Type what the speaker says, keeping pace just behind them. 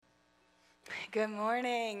Good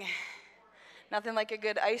morning. Nothing like a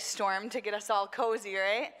good ice storm to get us all cozy,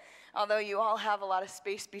 right? Although you all have a lot of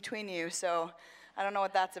space between you, so I don't know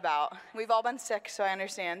what that's about. We've all been sick, so I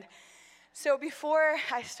understand. So before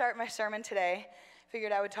I start my sermon today, I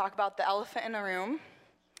figured I would talk about the elephant in the room,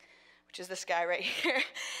 which is this guy right here.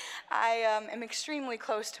 I am extremely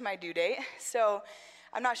close to my due date, so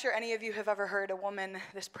I'm not sure any of you have ever heard a woman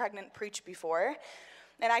this pregnant preach before.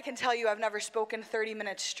 And I can tell you I've never spoken 30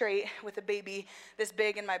 minutes straight with a baby this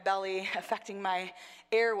big in my belly affecting my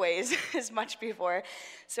airways as much before.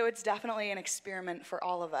 So it's definitely an experiment for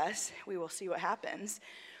all of us. We will see what happens.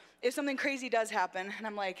 If something crazy does happen, and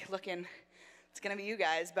I'm like looking, it's going to be you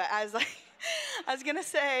guys. But I was going to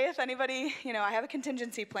say, if anybody, I have a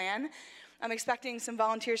contingency plan. I'm expecting some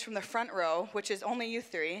volunteers from the front row, which is only you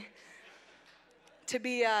three, to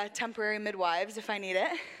be temporary midwives if I need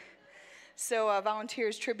it. So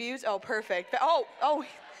volunteers, tributes, perfect. Oh,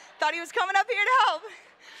 thought he was coming up here to help.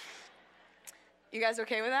 You guys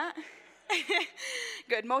okay with that?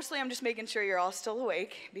 Good. Mostly I'm just making sure you're all still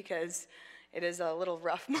awake because it is a little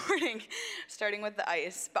rough morning, starting with the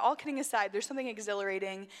ice. But all kidding aside, there's something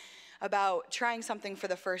exhilarating about trying something for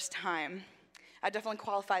the first time. I definitely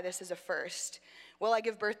qualify this as a first. Will I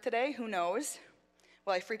give birth today? Who knows?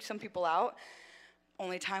 Will I freak some people out?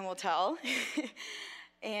 Only time will tell.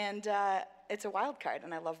 And it's a wild card,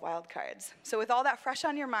 and I love wild cards. So with all that fresh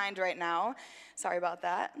on your mind right now, sorry about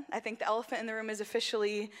that, I think the elephant in the room is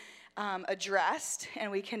officially addressed,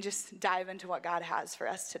 and we can just dive into what God has for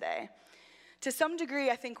us today. To some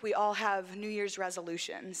degree, I think we all have New Year's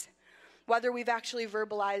resolutions. Whether we've actually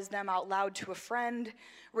verbalized them out loud to a friend,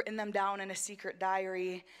 written them down in a secret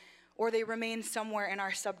diary, or they remain somewhere in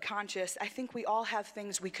our subconscious, I think we all have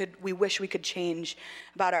things we wish we could change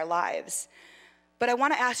about our lives. But I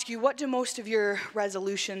want to ask you, what do most of your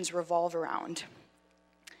resolutions revolve around?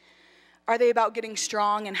 Are they about getting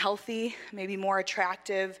strong and healthy, maybe more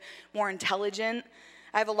attractive, more intelligent?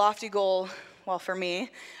 I have a lofty goal, for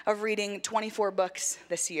me, of reading 24 books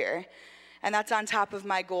this year. And that's on top of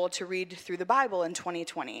my goal to read through the Bible in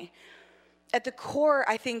 2020. At the core,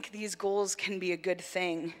 I think these goals can be a good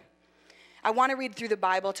thing. I want to read through the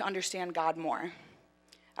Bible to understand God more.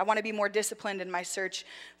 I want to be more disciplined in my search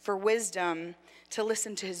for wisdom, to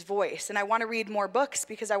listen to his voice. And I want to read more books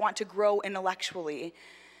because I want to grow intellectually,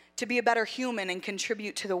 to be a better human and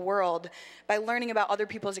contribute to the world by learning about other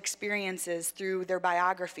people's experiences through their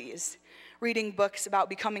biographies, reading books about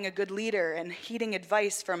becoming a good leader and heeding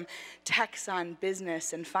advice from texts on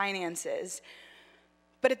business and finances.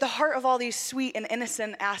 But at the heart of all these sweet and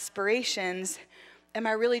innocent aspirations, am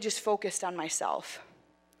I really just focused on myself?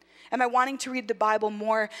 Am I wanting to read the Bible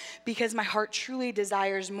more because my heart truly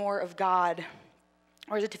desires more of God?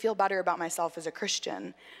 Or is it to feel better about myself as a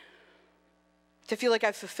Christian? To feel like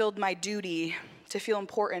I've fulfilled my duty, to feel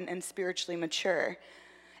important and spiritually mature?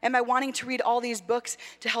 Am I wanting to read all these books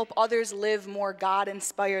to help others live more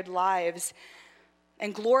God-inspired lives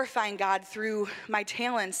and glorifying God through my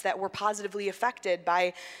talents that were positively affected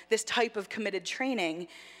by this type of committed training?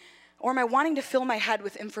 Or am I wanting to fill my head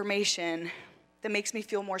with information that makes me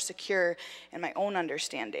feel more secure in my own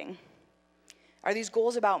understanding? Are these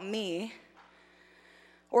goals about me?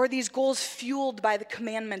 Or are these goals fueled by the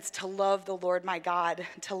commandments to love the Lord my God,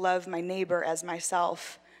 to love my neighbor as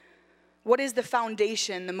myself? What is the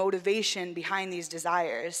foundation, the motivation behind these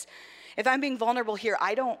desires? If I'm being vulnerable here,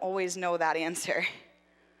 I don't always know that answer.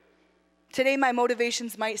 Today, my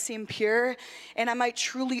motivations might seem pure, and I might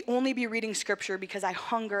truly only be reading scripture because I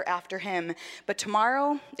hunger after him. But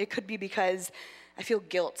tomorrow, it could be because I feel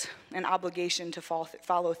guilt and obligation to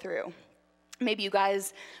follow through. Maybe you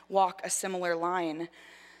guys walk a similar line,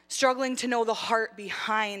 struggling to know the heart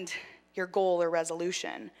behind your goal or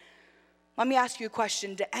resolution. Let me ask you a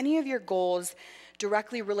question. Do any of your goals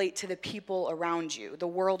directly relate to the people around you, the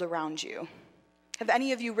world around you? Have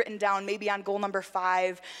any of you written down, maybe on goal number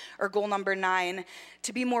 5 or goal number 9,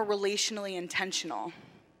 to be more relationally intentional?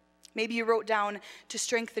 Maybe you wrote down to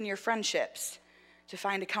strengthen your friendships, to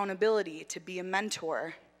find accountability, to be a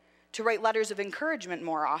mentor, to write letters of encouragement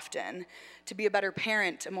more often, to be a better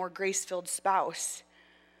parent, a more grace-filled spouse.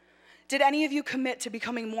 Did any of you commit to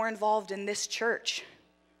becoming more involved in this church,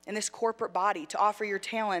 in this corporate body, to offer your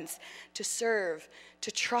talents, to serve,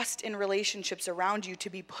 to trust in relationships around you, to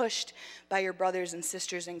be pushed by your brothers and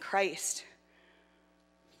sisters in Christ?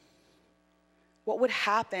 What would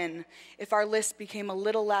happen if our list became a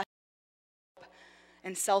little less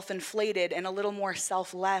and self-inflated and a little more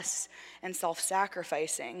selfless and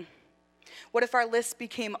self-sacrificing? What if our list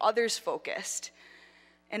became others-focused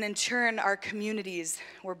and in turn our communities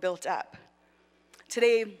were built up?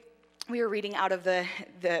 Today, we were reading out of the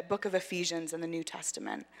book of Ephesians in the New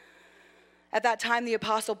Testament. At that time, the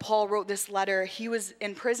Apostle Paul wrote this letter. He was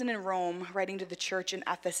in prison in Rome, writing to the church in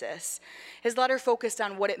Ephesus. His letter focused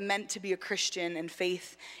on what it meant to be a Christian in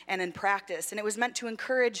faith and in practice. And it was meant to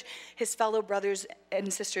encourage his fellow brothers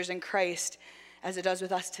and sisters in Christ, as it does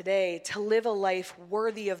with us today, to live a life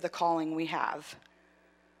worthy of the calling we have.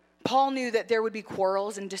 Paul knew that there would be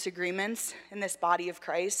quarrels and disagreements in this body of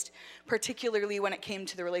Christ, particularly when it came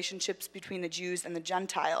to the relationships between the Jews and the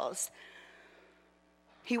Gentiles.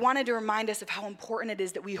 He wanted to remind us of how important it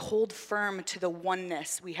is that we hold firm to the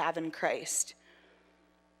oneness we have in Christ.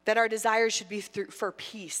 That our desires should be for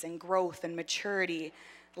peace and growth and maturity,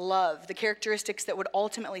 love, the characteristics that would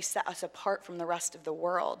ultimately set us apart from the rest of the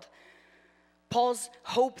world. Paul's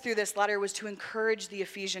hope through this letter was to encourage the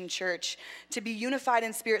Ephesian church to be unified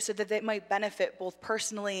in spirit so that they might benefit both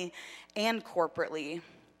personally and corporately.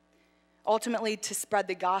 Ultimately, to spread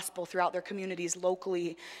the gospel throughout their communities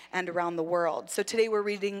locally and around the world. So today we're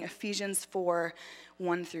reading Ephesians 4,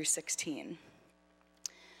 1 through 16.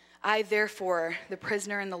 I, therefore, the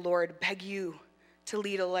prisoner in the Lord, beg you to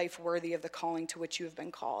lead a life worthy of the calling to which you have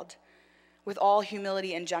been called, with all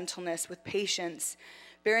humility and gentleness, with patience,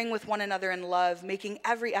 bearing with one another in love, making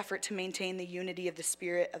every effort to maintain the unity of the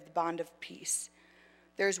Spirit of the bond of peace.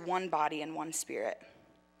 There is one body and one Spirit.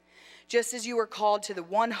 Just as you were called to the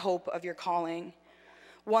one hope of your calling,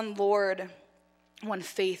 one Lord, one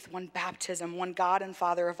faith, one baptism, one God and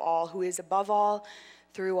Father of all, who is above all,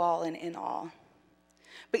 through all, and in all.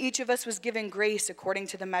 But each of us was given grace according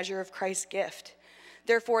to the measure of Christ's gift.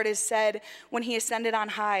 Therefore it is said, when he ascended on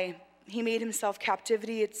high, he made himself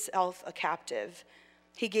captivity itself a captive.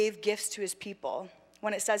 He gave gifts to his people.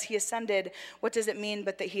 When it says he ascended, what does it mean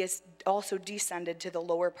but that he has also descended to the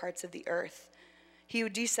lower parts of the earth? He who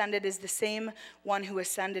descended is the same one who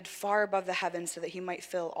ascended far above the heavens so that he might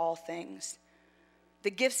fill all things.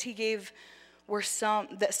 The gifts he gave were some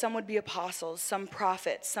would be apostles, some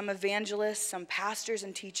prophets, some evangelists, some pastors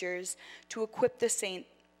and teachers, to equip the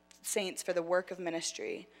saints for the work of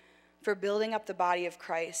ministry, for building up the body of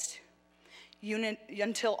Christ,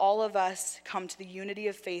 until all of us come to the unity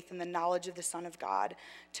of faith and the knowledge of the Son of God,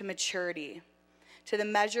 to maturity, to the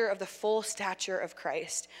measure of the full stature of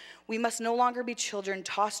Christ. We must no longer be children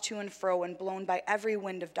tossed to and fro and blown by every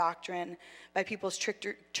wind of doctrine, by people's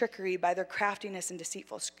trickery, by their craftiness and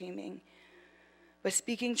deceitful scheming. But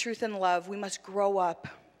speaking truth in love, we must grow up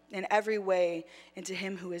in every way into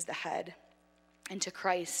him who is the head, into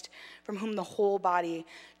Christ, from whom the whole body,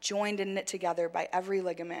 joined and knit together by every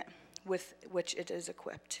ligament with which it is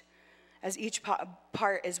equipped, as each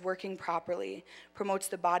part is working properly, promotes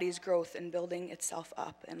the body's growth and building itself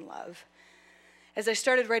up in love. As I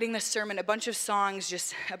started writing this sermon, a bunch of songs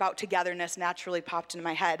just about togetherness naturally popped into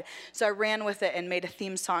my head. So I ran with it and made a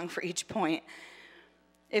theme song for each point.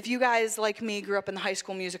 If you guys, like me, grew up in the High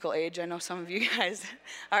School Musical age, I know some of you guys,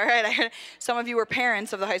 all right, some of you were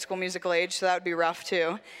parents of the High School Musical age, so that would be rough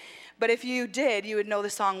too. But if you did, you would know the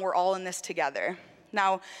song, We're All in This Together.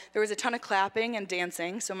 Now, there was a ton of clapping and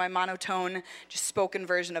dancing, so my monotone, just spoken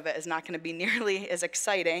version of it is not going to be nearly as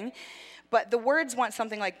exciting. But the words went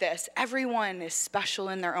something like this: everyone is special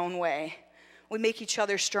in their own way. We make each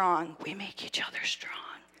other strong. We make each other strong.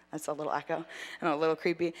 That's a little echo. I know, a little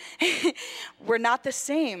creepy. We're not the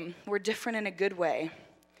same. We're different in a good way.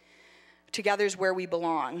 Together's where we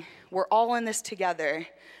belong. We're all in this together.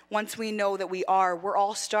 Once we know that we're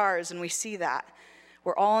all stars and we see that.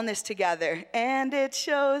 We're all in this together, and it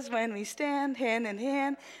shows when we stand hand in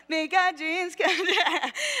hand, make our dreams come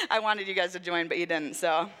true. I wanted you guys to join, but you didn't,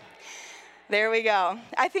 so there we go.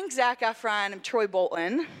 I think Zac Efron and Troy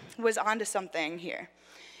Bolton was onto something here.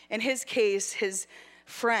 In his case, his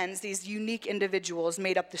friends, these unique individuals,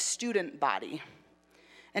 made up the student body,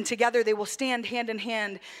 and together they will stand hand in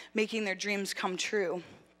hand, making their dreams come true.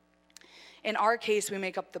 In our case, we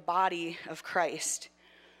make up the body of Christ.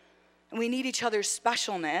 And we need each other's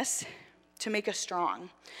specialness to make us strong,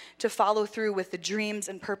 to follow through with the dreams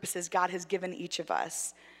and purposes God has given each of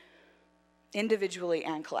us, individually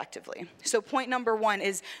and collectively. So point number one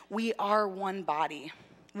is we are one body.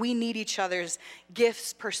 We need each other's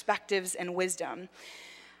gifts, perspectives, and wisdom.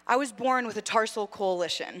 I was born with a tarsal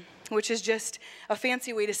coalition, which is just a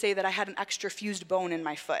fancy way to say that I had an extra fused bone in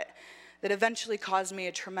my foot that eventually caused me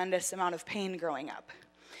a tremendous amount of pain growing up.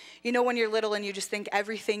 You know when you're little and you just think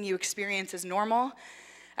everything you experience is normal?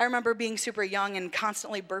 I remember being super young and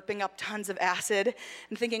constantly burping up tons of acid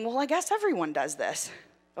and thinking, well, I guess everyone does this.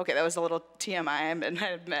 Okay, that was a little TMI, I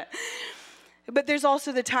admit. But there's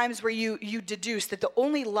also the times where you deduce that the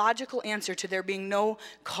only logical answer to there being no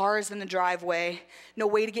cars in the driveway, no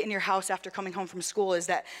way to get in your house after coming home from school, is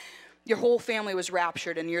that your whole family was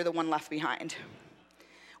raptured and you're the one left behind.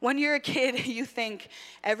 When you're a kid, you think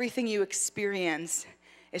everything you experience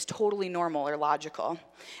is totally normal or logical.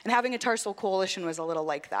 And having a tarsal coalition was a little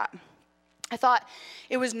like that. I thought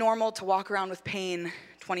it was normal to walk around with pain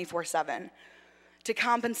 24/7, to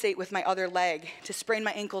compensate with my other leg, to sprain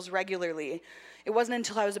my ankles regularly. It wasn't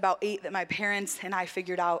until I was about 8 that my parents and I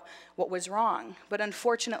figured out what was wrong. But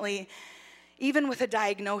unfortunately, even with a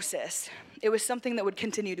diagnosis, it was something that would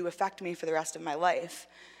continue to affect me for the rest of my life.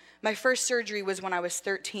 My first surgery was when I was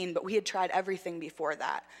 13, but we had tried everything before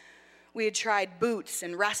that. We had tried boots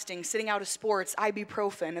and resting, sitting out of sports,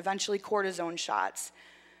 ibuprofen, eventually cortisone shots.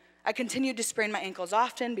 I continued to sprain my ankles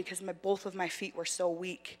often because both of my feet were so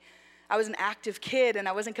weak. I was an active kid, and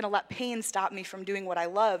I wasn't going to let pain stop me from doing what I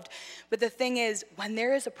loved. But the thing is, when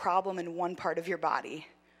there is a problem in one part of your body,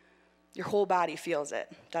 your whole body feels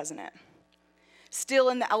it, doesn't it? Still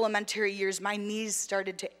in the elementary years, my knees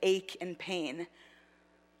started to ache in pain.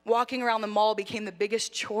 Walking around the mall became the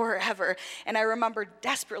biggest chore ever, and I remember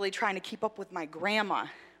desperately trying to keep up with my grandma,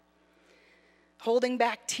 holding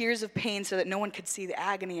back tears of pain so that no one could see the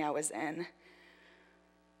agony I was in.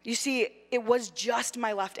 You see, it was just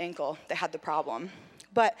my left ankle that had the problem,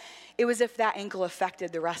 but it was as if that ankle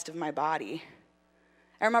affected the rest of my body.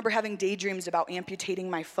 I remember having daydreams about amputating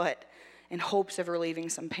my foot in hopes of relieving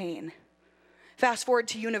some pain. Fast forward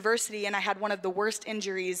to university, and I had one of the worst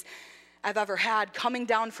injuries I've ever had, coming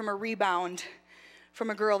down from a rebound from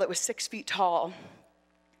a girl that was 6 feet tall.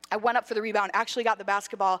 I went up for the rebound, actually got the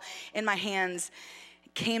basketball in my hands,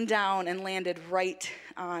 came down and landed right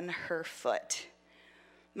on her foot.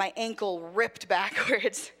 My ankle ripped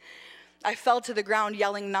backwards. I fell to the ground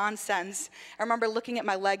yelling nonsense. I remember looking at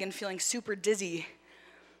my leg and feeling super dizzy.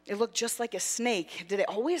 It looked just like a snake. Did it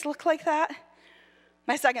always look like that?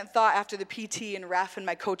 My second thought after the PT and ref and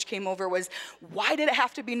my coach came over was, why did it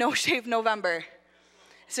have to be No Shave November?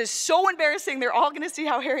 This is so embarrassing. They're all going to see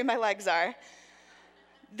how hairy my legs are.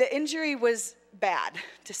 The injury was bad,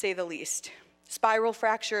 to say the least. Spiral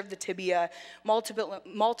fracture of the tibia,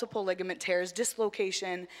 multiple ligament tears,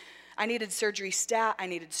 dislocation. I needed surgery stat. I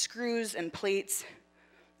needed screws and plates.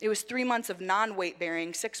 It was 3 months of non-weight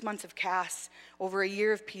bearing, 6 months of casts, over a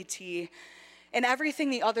year of PT. And everything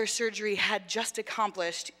the other surgery had just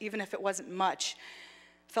accomplished, even if it wasn't much,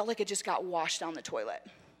 felt like it just got washed down the toilet.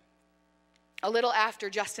 A little after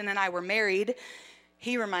Justin and I were married,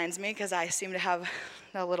 he reminds me, because I seem to have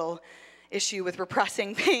a little issue with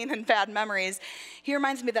repressing pain and bad memories, he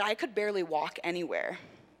reminds me that I could barely walk anywhere.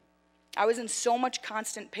 I was in so much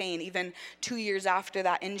constant pain, even 2 years after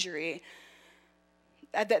that injury.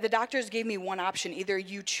 The doctors gave me one option. Either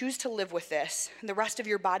you choose to live with this, and the rest of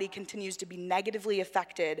your body continues to be negatively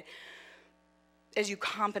affected as you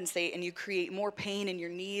compensate and you create more pain in your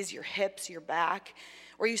knees, your hips, your back,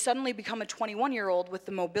 or you suddenly become a 21-year-old with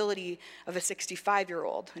the mobility of a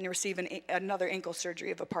 65-year-old and you receive another ankle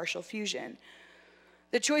surgery of a partial fusion.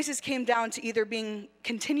 The choices came down to either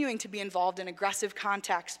continuing to be involved in aggressive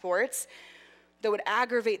contact sports that would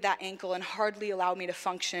aggravate that ankle and hardly allow me to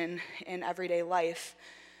function in everyday life,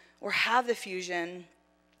 or have the fusion,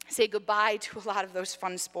 say goodbye to a lot of those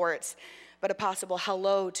fun sports, but a possible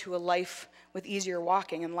hello to a life with easier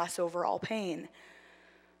walking and less overall pain.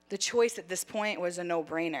 The choice at this point was a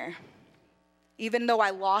no-brainer. Even though I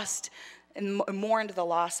lost and mourned the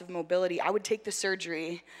loss of mobility, I would take the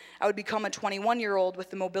surgery. I would become a 21-year-old with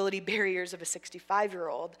the mobility barriers of a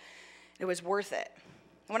 65-year-old. It was worth it.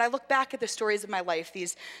 When I look back at the stories of my life,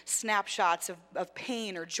 these snapshots of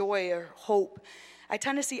pain or joy or hope, I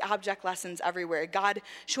tend to see object lessons everywhere, God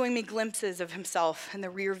showing me glimpses of himself in the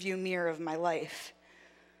rearview mirror of my life.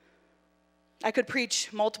 I could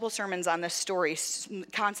preach multiple sermons on this story,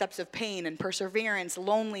 concepts of pain and perseverance,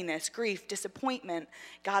 loneliness, grief, disappointment,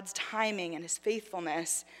 God's timing and his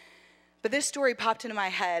faithfulness. But this story popped into my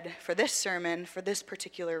head for this sermon for this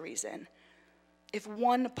particular reason. If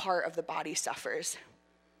one part of the body suffers,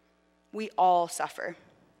 we all suffer.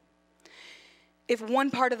 If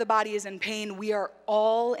one part of the body is in pain, we are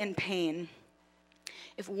all in pain.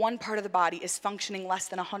 If one part of the body is functioning less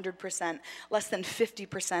than 100%, less than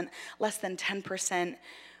 50%, less than 10%,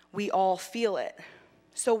 we all feel it.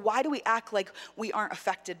 So why do we act like we aren't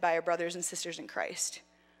affected by our brothers and sisters in Christ?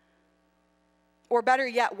 Or better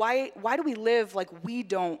yet, why do we live like we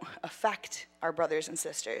don't affect our brothers and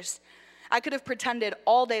sisters? I could have pretended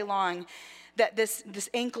all day long that this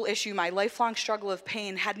ankle issue, my lifelong struggle of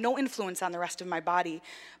pain, had no influence on the rest of my body,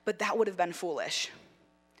 but that would have been foolish.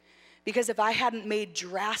 Because if I hadn't made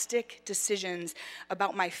drastic decisions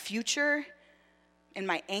about my future and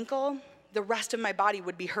my ankle, the rest of my body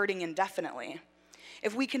would be hurting indefinitely.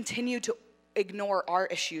 If we continue to ignore our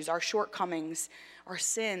issues, our shortcomings, our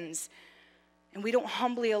sins, and we don't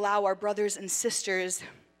humbly allow our brothers and sisters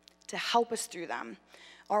to help us through them,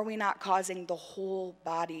 are we not causing the whole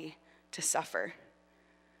body to suffer?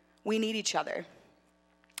 We need each other.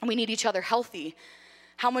 We need each other healthy.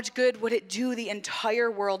 How much good would it do the entire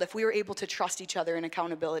world if we were able to trust each other in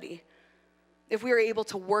accountability? If we were able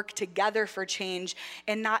to work together for change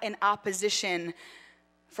and not in opposition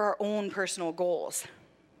for our own personal goals?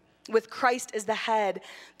 With Christ as the head,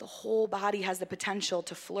 the whole body has the potential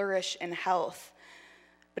to flourish in health.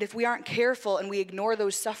 But if we aren't careful and we ignore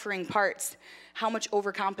those suffering parts, how much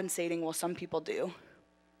overcompensating will some people do?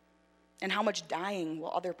 And how much dying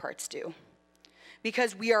will other parts do?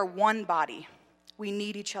 Because we are one body. We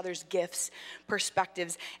need each other's gifts,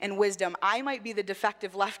 perspectives, and wisdom. I might be the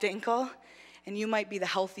defective left ankle, and you might be the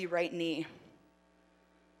healthy right knee.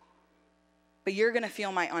 But you're going to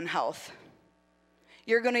feel my unhealth.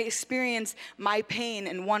 You're going to experience my pain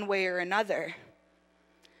in one way or another.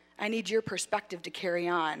 I need your perspective to carry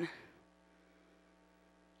on.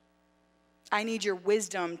 I need your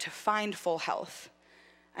wisdom to find full health.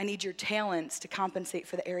 I need your talents to compensate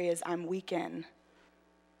for the areas I'm weak in.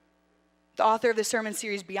 The author of the sermon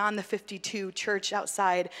series, Beyond the 52, Church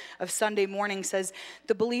Outside of Sunday Morning, says,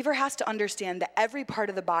 the believer has to understand that every part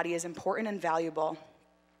of the body is important and valuable.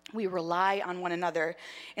 We rely on one another.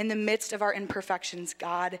 In the midst of our imperfections,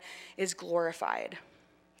 God is glorified.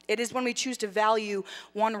 It is when we choose to value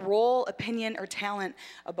one role, opinion, or talent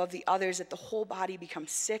above the others that the whole body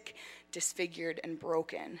becomes sick, disfigured, and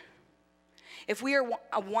broken. If we are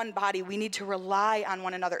one body, we need to rely on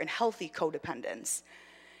one another in healthy codependence.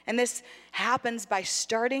 And this happens by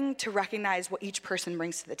starting to recognize what each person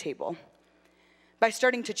brings to the table, by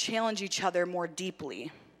starting to challenge each other more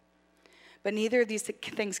deeply. But neither of these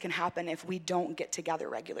things can happen if we don't get together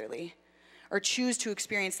regularly or choose to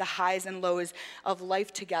experience the highs and lows of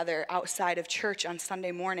life together outside of church on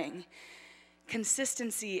Sunday morning.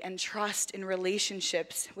 Consistency and trust in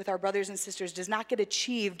relationships with our brothers and sisters does not get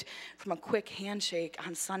achieved from a quick handshake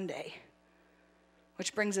on Sunday.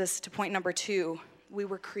 Which brings us to point number 2. We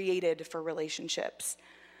were created for relationships.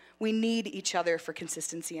 We need each other for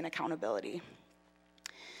consistency and accountability.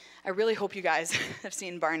 I really hope you guys have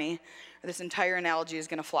seen Barney, or this entire analogy is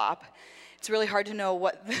going to flop. It's really hard to know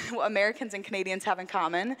what Americans and Canadians have in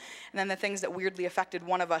common, and then the things that weirdly affected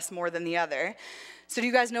one of us more than the other. So do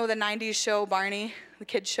you guys know the 90s show, Barney, the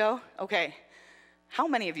kids show? Okay. How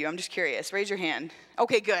many of you? I'm just curious. Raise your hand.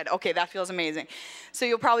 Okay, good. Okay, that feels amazing. So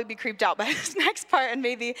you'll probably be creeped out by this next part, and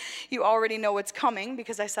maybe you already know what's coming,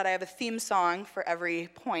 because I said I have a theme song for every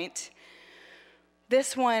point.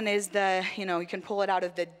 This one is you can pull it out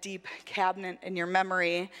of the deep cabinet in your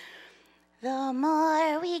memory. The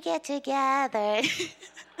more we get together.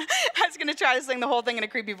 I was going to try to sing the whole thing in a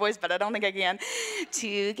creepy voice, but I don't think I can.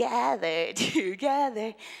 Together,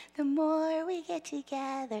 together. The more we get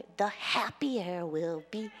together, the happier we'll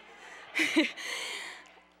be.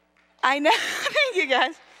 I know. Thank you,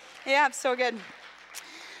 guys. Yeah, it's so good.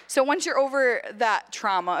 So once you're over that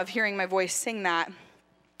trauma of hearing my voice sing that,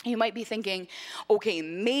 you might be thinking, okay,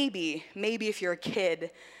 maybe if you're a kid,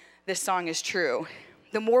 this song is true.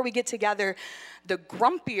 The more we get together, the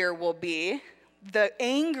grumpier we'll be, the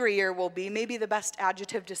angrier we'll be. Maybe the best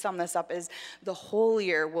adjective to sum this up is the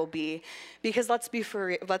holier we'll be. Because let's be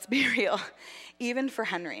real, even for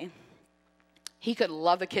Henry, he could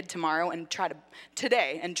love a kid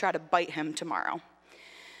today and try to bite him tomorrow.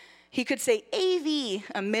 He could say AV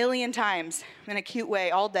a million times in a cute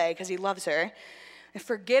way all day because he loves her, and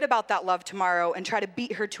forget about that love tomorrow and try to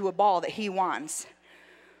beat her to a ball that he wants.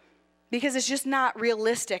 Because it's just not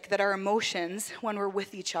realistic that our emotions, when we're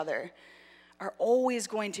with each other, are always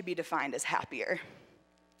going to be defined as happier.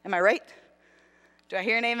 Am I right? Do I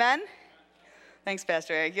hear an amen? Thanks,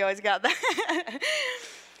 Pastor Eric. You always got that.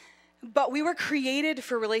 But we were created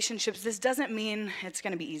for relationships. This doesn't mean it's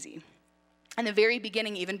going to be easy. In the very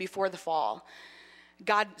beginning, even before the fall,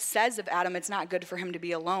 God says of Adam, it's not good for him to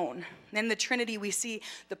be alone. In the Trinity, we see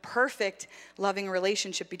the perfect loving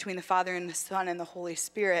relationship between the Father and the Son and the Holy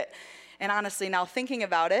Spirit. And honestly, now thinking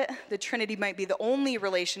about it, the Trinity might be the only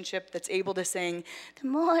relationship that's able to sing, the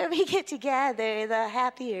more we get together, the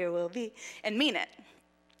happier we'll be, and mean it.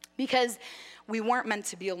 Because we weren't meant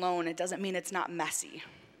to be alone. It doesn't mean it's not messy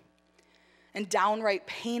and downright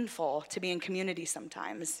painful to be in community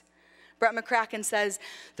sometimes. Brett McCracken says,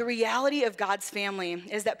 the reality of God's family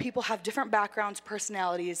is that people have different backgrounds,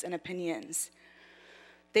 personalities, and opinions.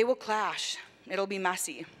 They will clash. It'll be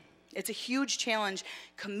messy. It's a huge challenge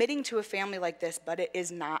committing to a family like this, but it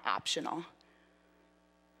is not optional.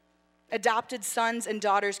 Adopted sons and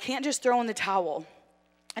daughters can't just throw in the towel.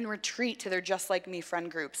 and retreat to their just-like-me friend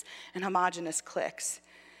groups and homogenous cliques.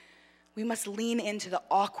 We must lean into the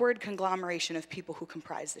awkward conglomeration of people who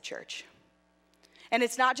comprise the church. And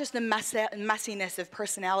it's not just the messiness of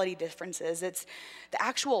personality differences, it's the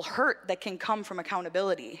actual hurt that can come from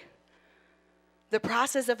accountability. The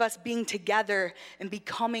process of us being together and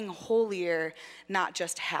becoming holier, not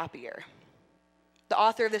just happier. The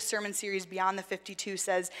author of this sermon series, Beyond the 52,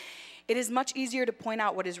 says, "It is much easier to point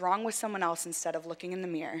out what is wrong with someone else instead of looking in the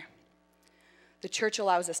mirror. The church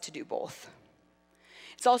allows us to do both.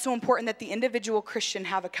 It's also important that the individual Christian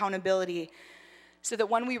have accountability so that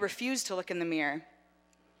when we refuse to look in the mirror,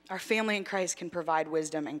 our family in Christ can provide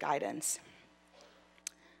wisdom and guidance."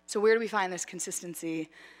 So where do we find this consistency,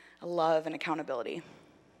 love, and accountability?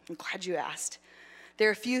 I'm glad you asked. There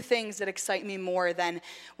are a few things that excite me more than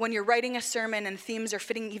when you're writing a sermon and themes are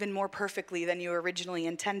fitting even more perfectly than you originally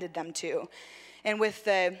intended them to. And with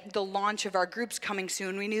the launch of our groups coming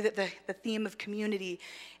soon, we knew that the theme of community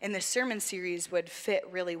in this sermon series would fit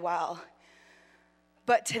really well.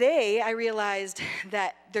 But today, I realized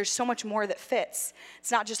that there's so much more that fits. It's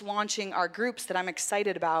not just launching our groups that I'm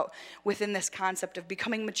excited about within this concept of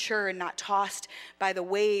becoming mature and not tossed by the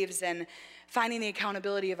waves and finding the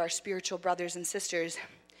accountability of our spiritual brothers and sisters.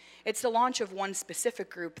 It's the launch of one specific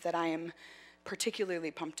group that I am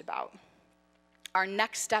particularly pumped about. Our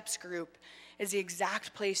Next Steps group is the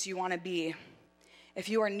exact place you want to be if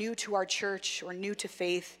you are new to our church or new to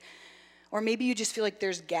faith, or maybe you just feel like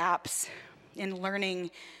there's gaps in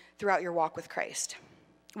learning throughout your walk with Christ.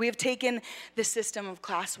 We have taken the system of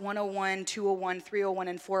class 101, 201, 301,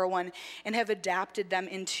 and 401 and have adapted them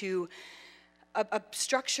into a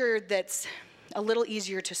structure that's a little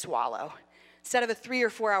easier to swallow. Instead of a 3 or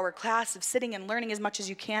 4 hour class of sitting and learning as much as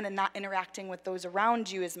you can and not interacting with those around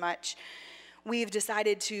you as much, we've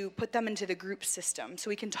decided to put them into the group system so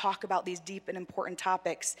we can talk about these deep and important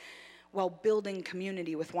topics while building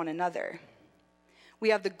community with one another. We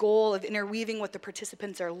have the goal of interweaving what the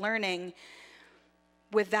participants are learning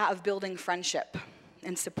with that of building friendship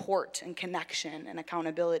and support and connection and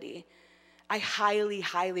accountability. I highly,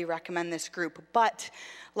 highly recommend this group, but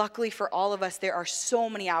luckily for all of us, there are so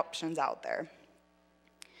many options out there.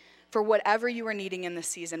 For whatever you are needing in this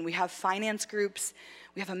season, we have finance groups,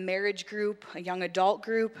 we have a marriage group, a young adult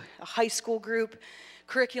group, a high school group,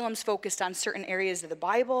 curriculums focused on certain areas of the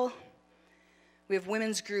Bible. We have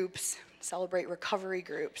women's groups, Celebrate recovery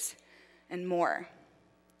groups, and more.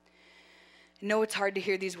 I know it's hard to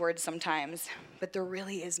hear these words sometimes, but there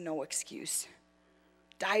really is no excuse.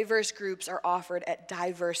 Diverse groups are offered at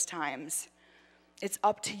diverse times. It's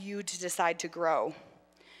up to you to decide to grow.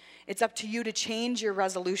 It's up to you to change your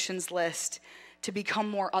resolutions list to become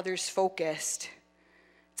more others focused.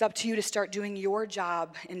 It's up to you to start doing your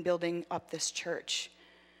job in building up this church.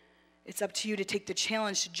 It's up to you to take the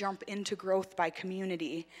challenge to jump into growth by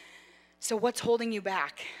community. So what's holding you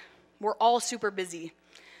back? We're all super busy.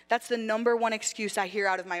 That's the number one excuse I hear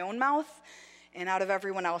out of my own mouth and out of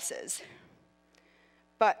everyone else's.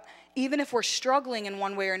 But even if we're struggling in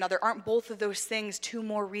one way or another, aren't both of those things two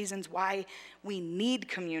more reasons why we need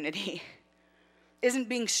community? Isn't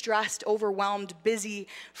being stressed, overwhelmed, busy,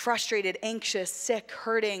 frustrated, anxious, sick,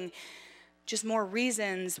 hurting just more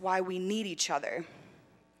reasons why we need each other?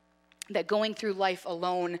 That going through life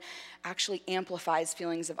alone actually amplifies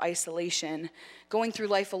feelings of isolation. Going through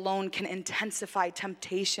life alone can intensify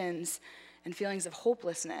temptations and feelings of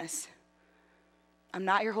hopelessness. I'm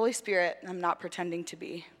not your Holy Spirit, and I'm not pretending to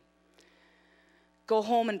be. Go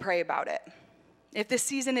home and pray about it. If this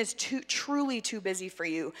season is truly too busy for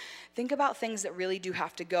you, think about things that really do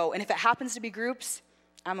have to go. And if it happens to be groups,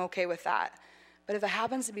 I'm okay with that. But if it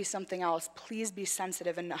happens to be something else, please be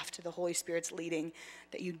sensitive enough to the Holy Spirit's leading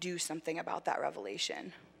that you do something about that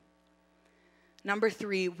revelation. Number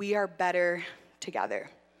 3, we are better together.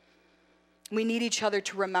 We need each other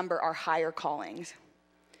to remember our higher callings.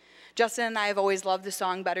 Justin and I have always loved the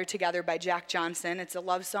song Better Together by Jack Johnson. It's a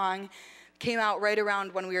love song. Came out right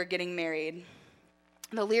around when we were getting married.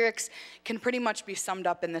 The lyrics can pretty much be summed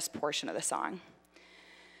up in this portion of the song.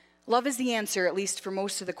 Love is the answer, at least for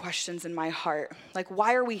most of the questions in my heart. Like,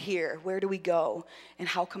 why are we here? Where do we go? And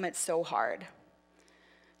how come it's so hard?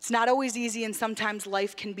 It's not always easy, and sometimes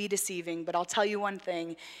life can be deceiving, but I'll tell you one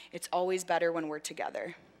thing, it's always better when we're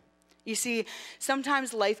together. You see,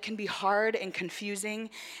 sometimes life can be hard and confusing.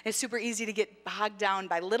 It's super easy to get bogged down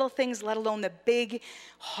by little things, let alone the big,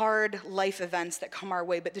 hard life events that come our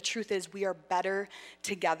way. But the truth is, we are better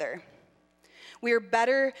together. We are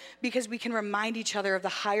better because we can remind each other of the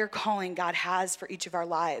higher calling God has for each of our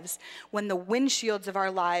lives when the windshields of our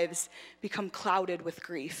lives become clouded with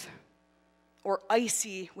grief. or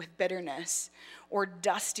icy with bitterness, or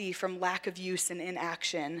dusty from lack of use and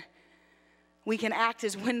inaction. We can act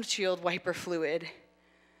as windshield wiper fluid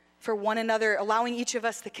for one another, allowing each of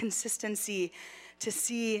us the consistency to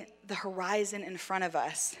see the horizon in front of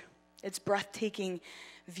us. It's breathtaking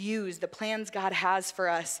views, the plans God has for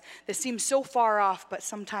us that seem so far off, but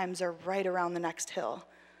sometimes are right around the next hill.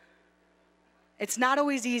 It's not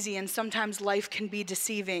always easy, and sometimes life can be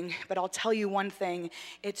deceiving, but I'll tell you one thing,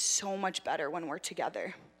 it's so much better when we're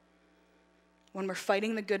together. When we're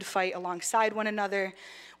fighting the good fight alongside one another,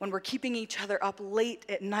 when we're keeping each other up late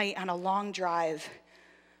at night on a long drive,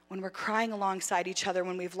 when we're crying alongside each other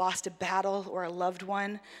when we've lost a battle or a loved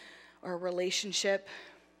one or a relationship,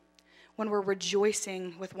 when we're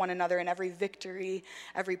rejoicing with one another in every victory,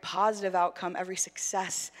 every positive outcome, every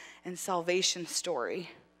success and salvation story.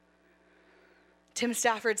 Tim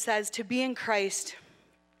Stafford says, to be in Christ,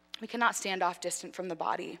 we cannot stand off distant from the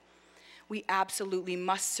body. We absolutely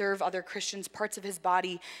must serve other Christians, parts of his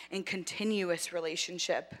body, in continuous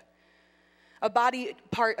relationship. A body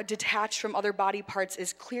part detached from other body parts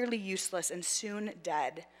is clearly useless and soon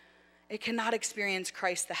dead. It cannot experience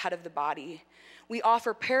Christ, the head of the body. We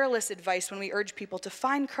offer perilous advice when we urge people to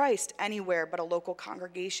find Christ anywhere but a local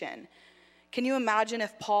congregation. Can you imagine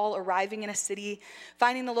if Paul, arriving in a city,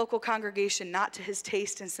 finding the local congregation not to his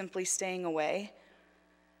taste and simply staying away?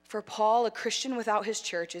 For Paul, a Christian without his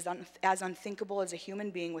church is as unthinkable as a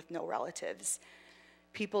human being with no relatives.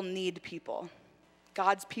 People need people.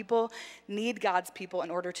 God's people need God's people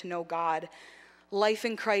in order to know God. Life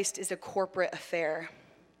in Christ is a corporate affair.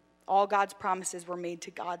 All God's promises were made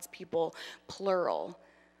to God's people, plural.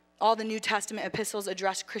 All the New Testament epistles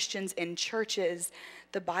address Christians in churches.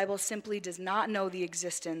 The Bible simply does not know the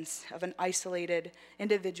existence of an isolated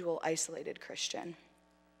Christian.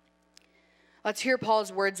 Let's hear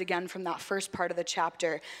Paul's words again from that first part of the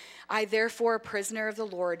chapter. I, therefore, a prisoner of the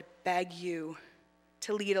Lord, beg you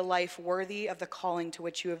to lead a life worthy of the calling to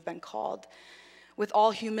which you have been called, with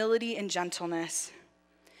all humility and gentleness,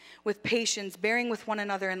 with patience, bearing with one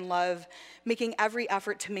another in love, making every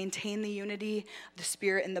effort to maintain the unity of the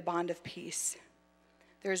Spirit in the bond of peace.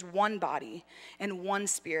 There is one body and one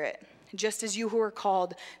Spirit, just as you who are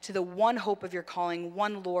called to the one hope of your calling,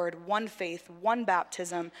 one Lord, one faith, one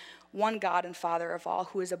baptism, one God and Father of all,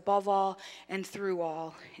 who is above all and through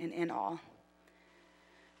all and in all.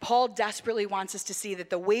 Paul desperately wants us to see that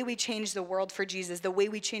the way we change the world for Jesus, the way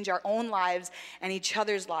we change our own lives and each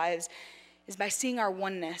other's lives, is by seeing our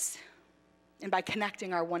oneness and by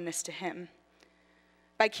connecting our oneness to him.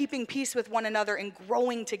 By keeping peace with one another and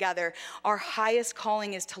growing together, our highest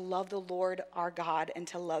calling is to love the Lord our God and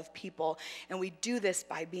to love people. And we do this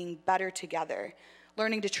by being better together,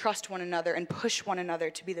 learning to trust one another and push one another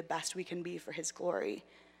to be the best we can be for his glory.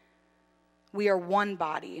 We are one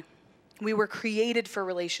body. We were created for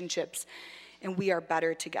relationships, and we are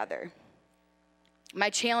better together.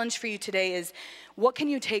 My challenge for you today is, what can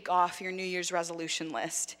you take off your New Year's resolution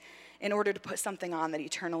list in order to put something on that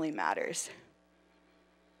eternally matters?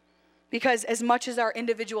 Because as much as our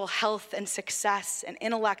individual health and success and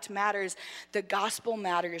intellect matters, the gospel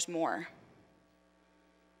matters more.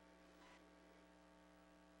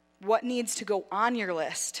 What needs to go on your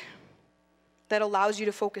list that allows you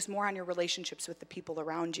to focus more on your relationships with the people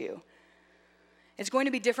around you? It's going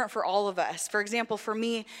to be different for all of us. For example, for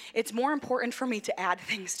me, it's more important for me to add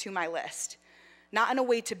things to my list, not in a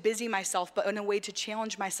way to busy myself, but in a way to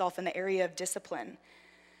challenge myself in the area of discipline.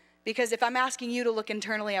 Because if I'm asking you to look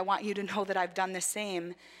internally, I want you to know that I've done the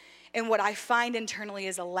same. And what I find internally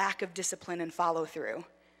is a lack of discipline and follow through.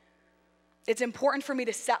 It's important for me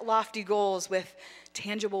to set lofty goals with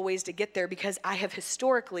tangible ways to get there because I have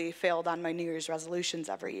historically failed on my New Year's resolutions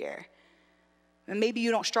every year. And maybe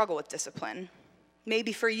you don't struggle with discipline.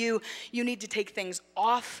 Maybe for you, you need to take things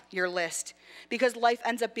off your list because life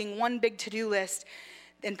ends up being one big to-do list,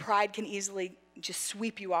 and pride can easily just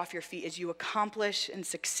sweep you off your feet as you accomplish and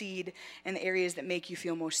succeed in the areas that make you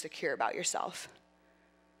feel most secure about yourself.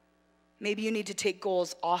 Maybe you need to take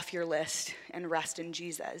goals off your list and rest in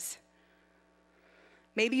Jesus.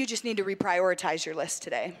 Maybe you just need to reprioritize your list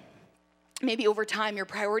today. Maybe over time your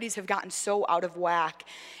priorities have gotten so out of whack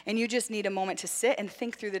and you just need a moment to sit and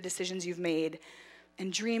think through the decisions you've made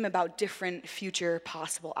and dream about different future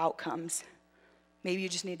possible outcomes. Maybe you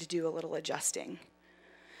just need to do a little adjusting.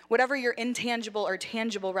 Whatever your intangible or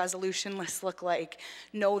tangible resolution lists look like,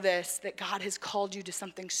 know this, that God has called you to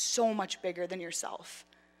something so much bigger than yourself.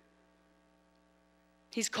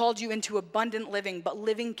 He's called you into abundant living, but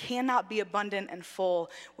living cannot be abundant and full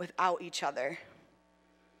without each other.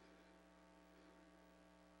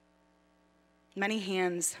 Many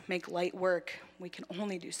hands make light work. We can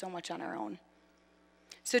only do so much on our own.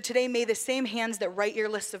 So today, may the same hands that write your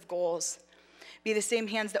list of goals be the same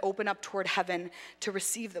hands that open up toward heaven to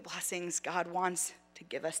receive the blessings God wants to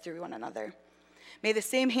give us through one another. May the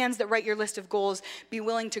same hands that write your list of goals be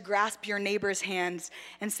willing to grasp your neighbor's hands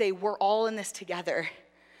and say, we're all in this together.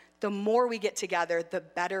 The more we get together, the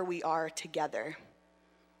better we are together.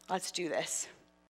 Let's do this.